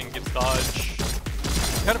his opponent and gets dodge.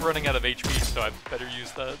 I'm kind of running out of HP, so I better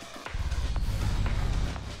use that.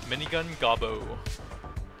 Minigun Gobbo.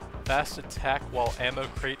 Fast attack while ammo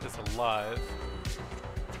crate is alive.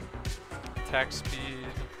 Attack speed.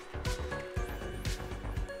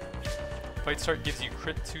 Fight start gives you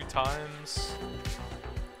crit 2 times.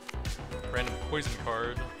 Random poison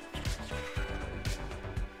card.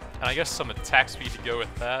 And I guess some attack speed to go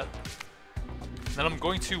with that. And then I'm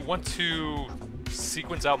going to want to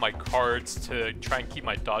sequence out my cards to try and keep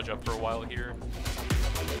my dodge up for a while here.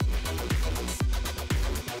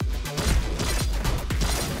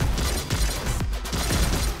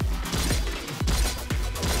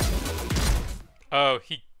 Oh,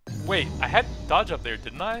 wait, I had dodge up there,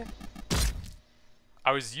 didn't I?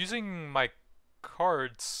 I was using my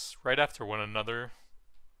cards right after one another.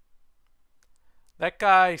 That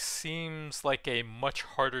guy seems like a much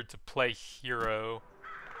harder to play hero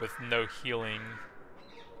with no healing.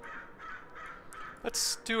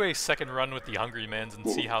 Let's do a second run with the Hungry Mans and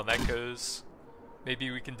see how that goes.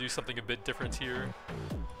 Maybe we can do something a bit different here.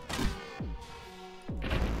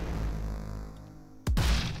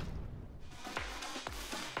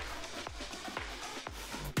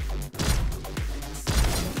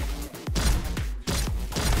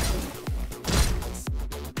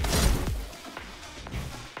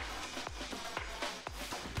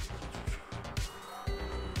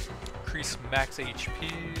 Increase max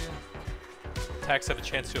HP. Attacks have a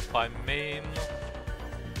chance to apply maim.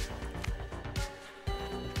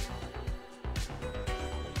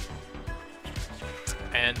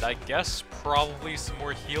 And I guess probably some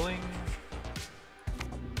more healing.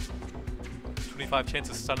 25 chance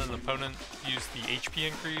to stun an opponent. Use the HP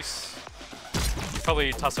increase.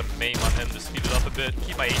 Probably toss a maim on him to speed it up a bit.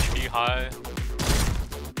 Keep my HP high.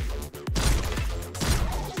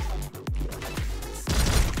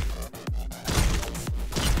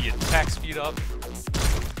 Keep the attack speed up.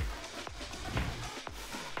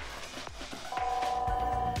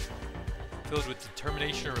 Filled with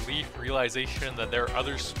determination, relief, realization that there are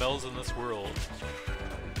other smells in this world.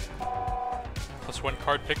 Plus 1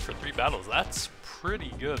 card picked for 3 battles. That's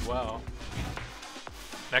pretty good, wow.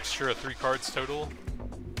 An extra 3 cards total.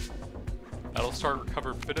 Battle start,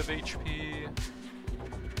 recover a bit of HP.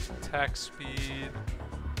 Attack speed.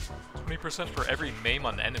 20% for every maim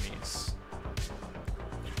on enemies.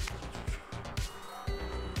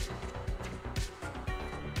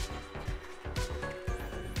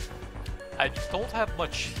 I don't have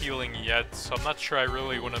much healing yet, so I'm not sure I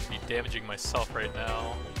really want to be damaging myself right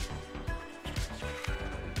now.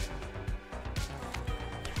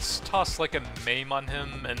 Let's toss like a maim on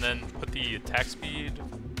him and then put the attack speed.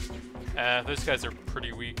 Those guys are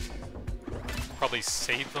pretty weak. Probably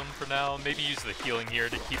save them for now. Maybe use the healing here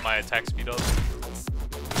to keep my attack speed up.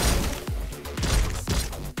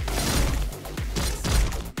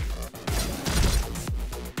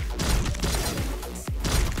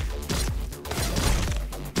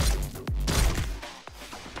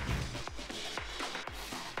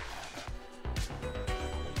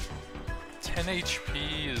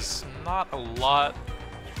 HP is not a lot.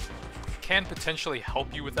 Can potentially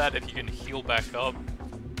help you with that if you can heal back up.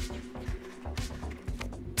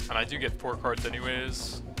 And I do get 4 cards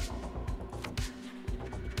anyways.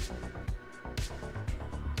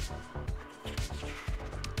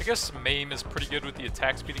 I guess maim is pretty good with the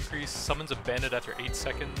attack speed increase. Summons a bandit after 8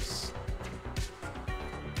 seconds.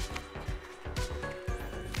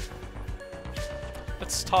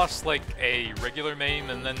 Let's toss like a regular maim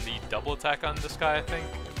and then the double attack on this guy, I think,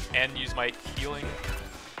 and use my healing.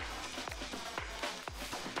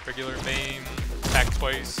 Regular maim, attack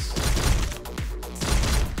twice,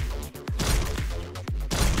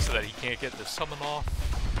 so that he can't get the summon off.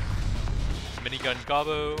 Minigun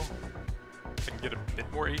Gobbo, I can get a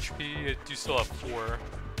bit more HP, I do still have 4.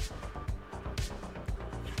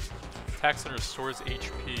 Attacks and restores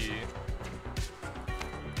HP.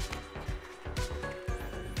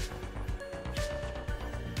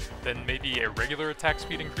 Then maybe a regular attack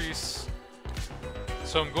speed increase.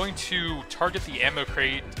 So I'm going to target the ammo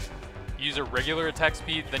crate, use a regular attack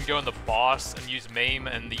speed, then go on the boss and use maim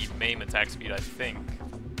and the maim attack speed, I think.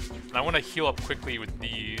 And I want to heal up quickly with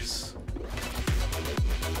these.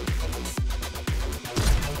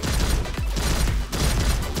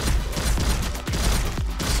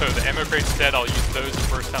 So the ammo crate's dead, I'll use those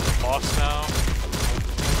to burst down the boss now.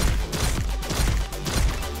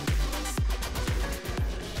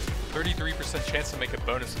 %chance to make a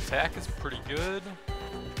bonus attack is pretty good.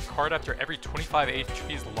 Card after every 25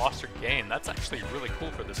 HP is lost or gained. That's actually really cool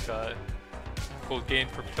for this guy. Full gain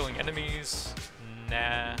for killing enemies.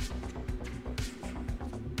 Nah.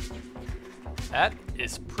 That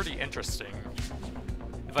is pretty interesting.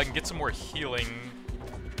 If I can get some more healing,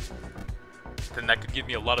 then that could give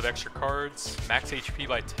me a lot of extra cards. Max HP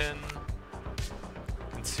by 10.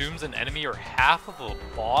 Consumes an enemy or half of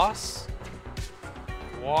a boss?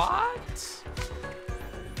 What?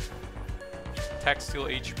 Attack steal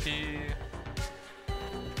HP.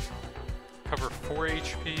 recover 4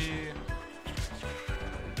 HP.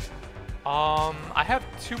 I have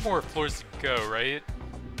 2 more floors to go, right?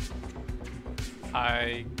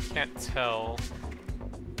 I can't tell.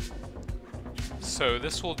 So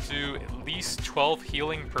this will do at least 12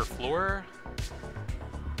 healing per floor.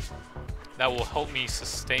 That will help me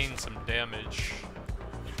sustain some damage.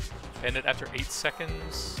 End it after 8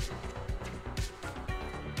 seconds.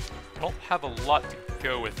 I don't have a lot to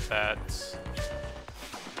go with that.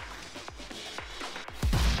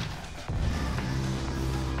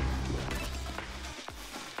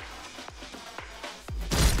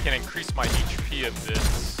 Can increase my HP a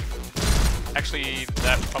bit. Actually,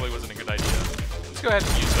 that probably wasn't a good idea. Let's go ahead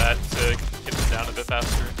and use that to get them down a bit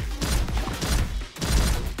faster.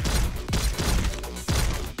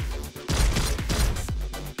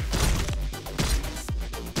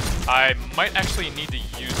 I might actually need to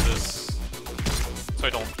use this so I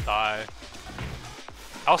don't die.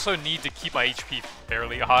 I also need to keep my HP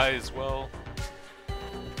fairly high as well.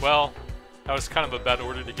 Well, that was kind of a bad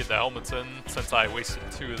order to get the helmets in, since I wasted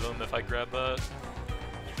 2 of them if I grab that.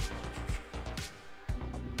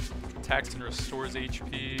 Attacks and restores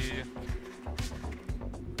HP.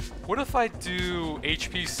 What if I do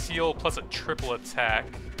HP steal plus a triple attack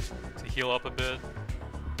to heal up a bit?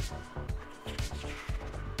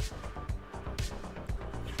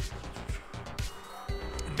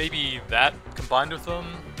 Maybe that combined with them?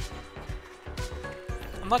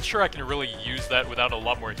 I'm not sure I can really use that without a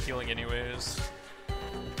lot more healing anyways.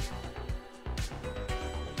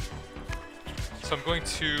 So I'm going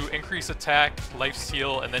to increase attack, life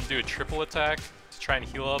steal, and then do a triple attack to try and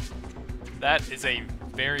heal up. That is a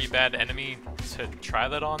very bad enemy to try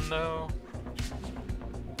that on though.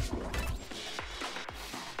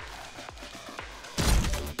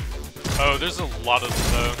 Oh, there's a lot of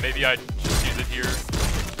them though. Maybe I just use it here.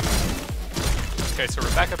 Okay, so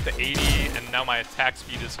we're back up to 80, and now my attack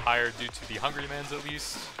speed is higher due to the Hungry Man's at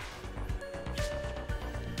least.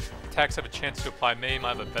 Attacks have a chance to apply maim. I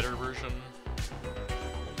have a better version.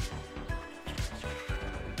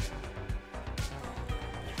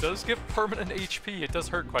 It does give permanent HP. It does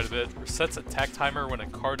hurt quite a bit. Resets attack timer when a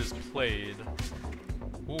card is played.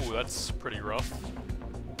 Ooh, that's pretty rough.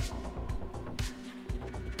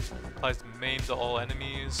 Applies maim to all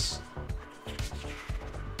enemies.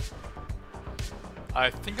 I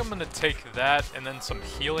think I'm gonna take that and then some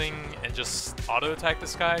healing and just auto attack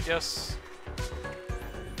this guy, I guess.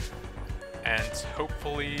 And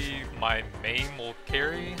hopefully my maim will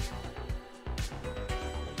carry.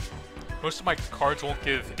 Most of my cards won't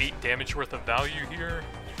give 8 damage worth of value here.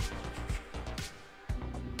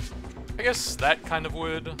 I guess that kind of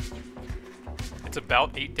would. It's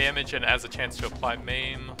about 8 damage and has a chance to apply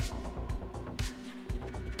maim.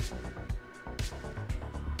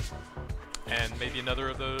 And maybe another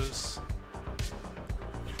of those.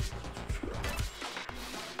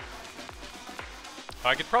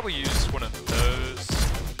 I could probably use one of those.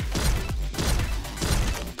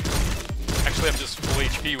 Actually, I'm just full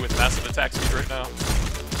HP with massive attack speed right now.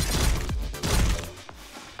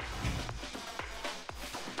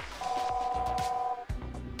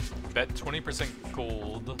 Bet 20%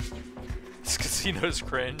 gold. This casino's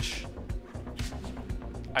cringe.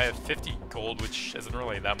 I have 50 gold, which isn't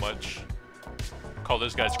really that much. Call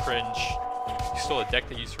those guys cringe. You stole a deck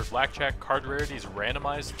they use for blackjack. Card rarity is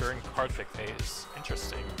randomized during card pick phase.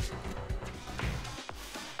 Interesting.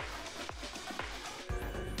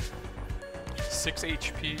 Six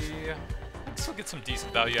HP. I can still get some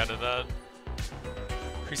decent value out of that.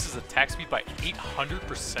 Increases attack speed by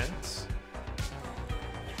 800%.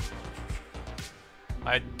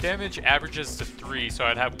 My damage averages to 3, so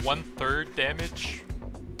I'd have 1/3 damage.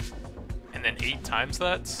 And then 8 times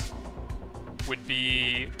that would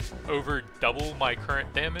be over double my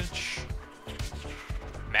current damage.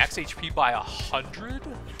 Max HP by 100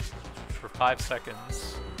 for 5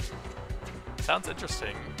 seconds. Sounds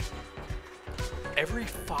interesting. Every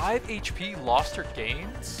 5 HP lost or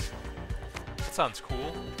gains? That sounds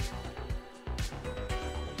cool.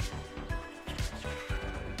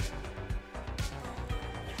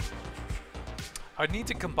 I'd need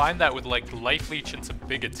to combine that with like Life Leech and some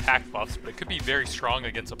big attack buffs, but it could be very strong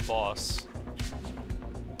against a boss.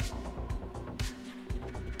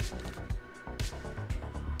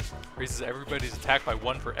 Raises everybody's attack by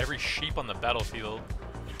 1 for every sheep on the battlefield.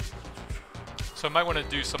 So I might want to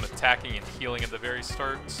do some attacking and healing at the very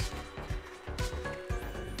start.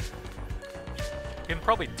 I can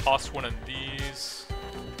probably toss one of these.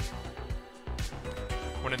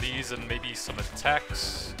 One of these and maybe some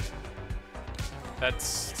attacks. That's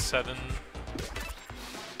 7.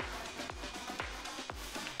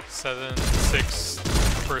 7, 6,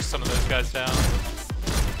 burst some of those guys down.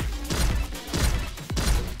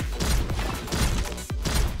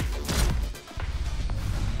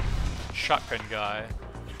 Shotgun guy.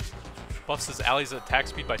 Buffs his allies' attack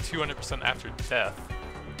speed by 200% after death.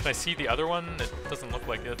 Can I see the other one? It doesn't look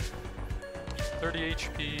like it. 30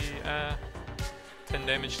 HP, 10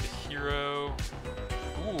 damage to hero.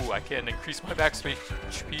 Ooh, I can increase my back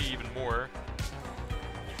HP even more.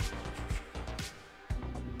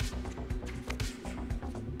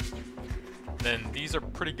 Then these are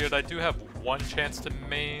pretty good. I do have one chance to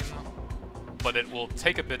main, but it will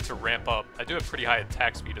take a bit to ramp up. I do have pretty high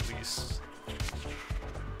attack speed at least.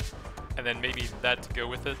 And then maybe that to go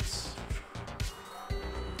with it.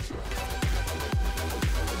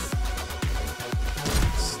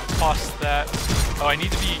 Let's toss that. Oh, I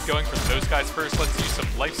need to be going for those guys first. Let's use some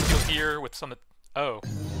lifesteal here with some... Oh.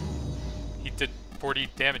 He did 40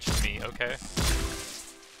 damage to me, okay.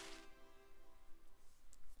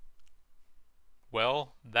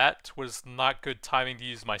 Well, that was not good timing to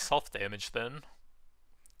use my self-damage then.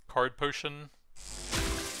 Card potion.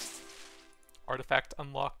 Artifact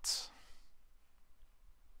unlocked.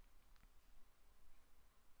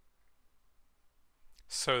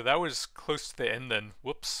 So that was close to the end then.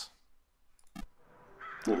 Whoops.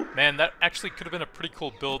 Man, that actually could have been a pretty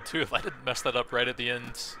cool build too if I didn't mess that up right at the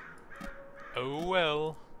end. Oh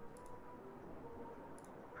well.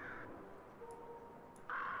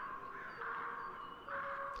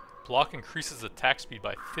 Block increases attack speed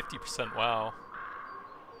by 50%, wow.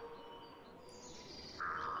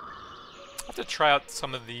 I'll have to try out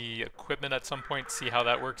some of the equipment at some point, see how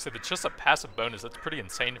that works. If it's just a passive bonus, that's pretty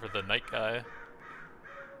insane for the knight guy.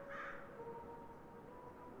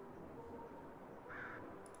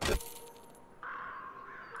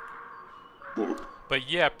 But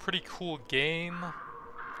yeah, pretty cool game.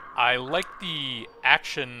 I like the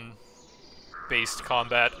action-based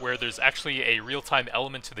combat where there's actually a real-time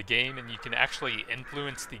element to the game and you can actually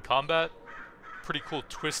influence the combat. Pretty cool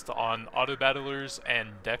twist on auto-battlers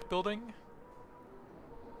and deck building.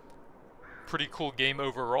 Pretty cool game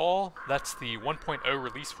overall. That's the 1.0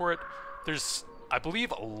 release for it. There's, I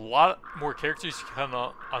believe, a lot more characters you can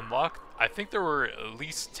unlock. I think there were at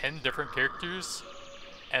least 10 different characters,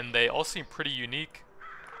 and they all seem pretty unique.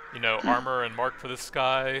 You know, armor and mark for this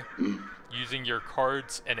guy, using your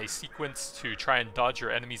cards in a sequence to try and dodge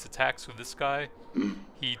your enemy's attacks with this guy.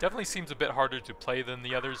 He definitely seems a bit harder to play than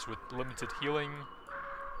the others with limited healing.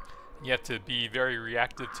 You have to be very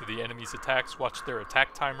reactive to the enemy's attacks, watch their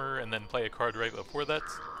attack timer, and then play a card right before that.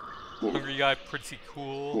 Hungry guy, pretty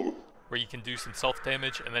cool, where you can do some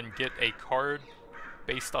self-damage and then get a card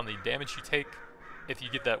based on the damage you take. If you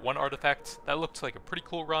get that one artifact, that looks like a pretty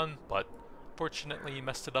cool run, but fortunately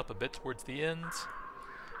messed it up a bit towards the end.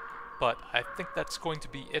 But I think that's going to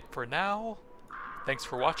be it for now. Thanks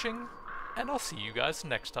for watching, and I'll see you guys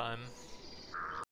next time.